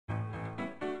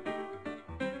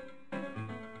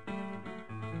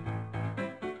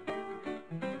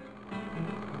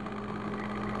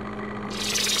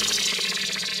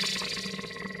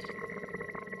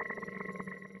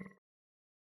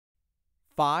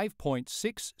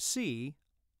5.6c,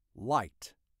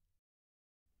 Light.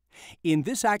 In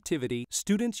this activity,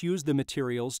 students use the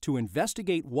materials to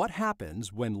investigate what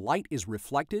happens when light is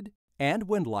reflected and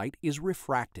when light is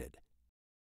refracted.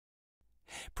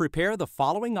 Prepare the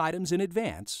following items in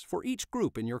advance for each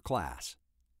group in your class: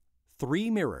 3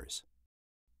 mirrors,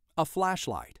 a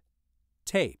flashlight,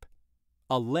 tape,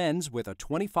 a lens with a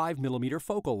 25 mm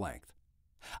focal length,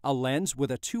 a lens with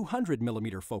a 200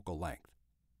 mm focal length,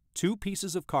 2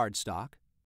 pieces of cardstock,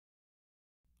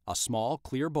 a small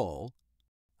clear bowl,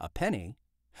 a penny,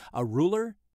 a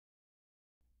ruler,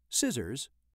 scissors,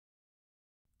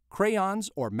 crayons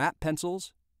or matte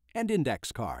pencils, and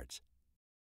index cards.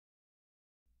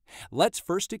 Let's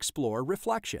first explore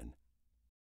reflection.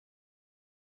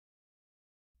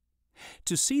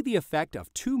 To see the effect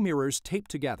of 2 mirrors taped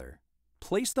together,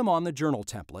 place them on the journal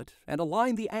template and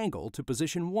align the angle to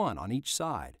position 1 on each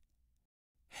side.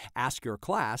 Ask your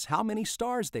class how many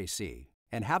stars they see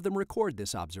and have them record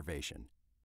this observation.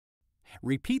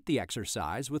 Repeat the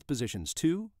exercise with positions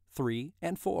 2, 3,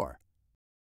 and 4.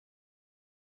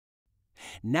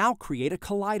 Now create a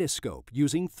kaleidoscope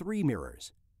using 3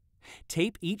 mirrors.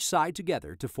 Tape each side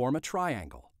together to form a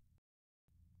triangle.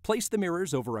 Place the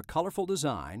mirrors over a colorful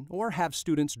design or have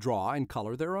students draw and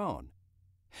color their own.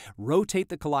 Rotate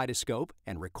the kaleidoscope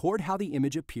and record how the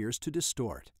image appears to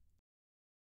distort.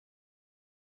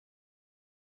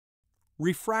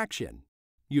 Refraction,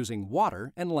 using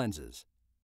water and lenses.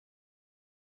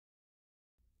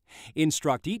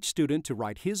 Instruct each student to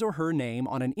write his or her name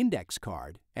on an index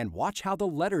card and watch how the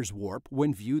letters warp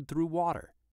when viewed through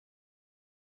water.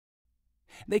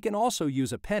 They can also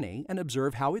use a penny and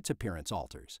observe how its appearance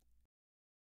alters.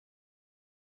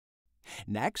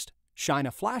 Next, shine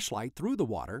a flashlight through the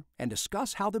water and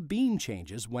discuss how the beam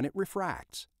changes when it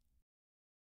refracts.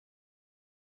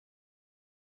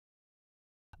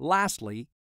 Lastly,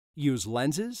 use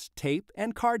lenses, tape,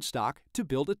 and cardstock to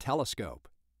build a telescope.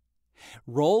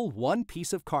 Roll 1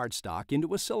 piece of cardstock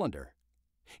into a cylinder.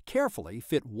 Carefully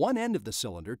fit one end of the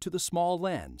cylinder to the small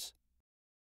lens.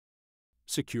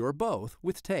 Secure both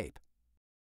with tape.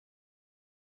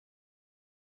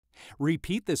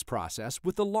 Repeat this process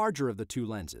with the larger of the 2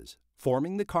 lenses,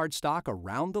 forming the cardstock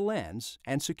around the lens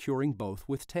and securing both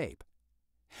with tape.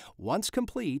 Once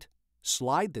complete,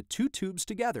 slide the 2 tubes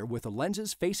together with the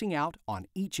lenses facing out on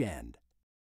each end.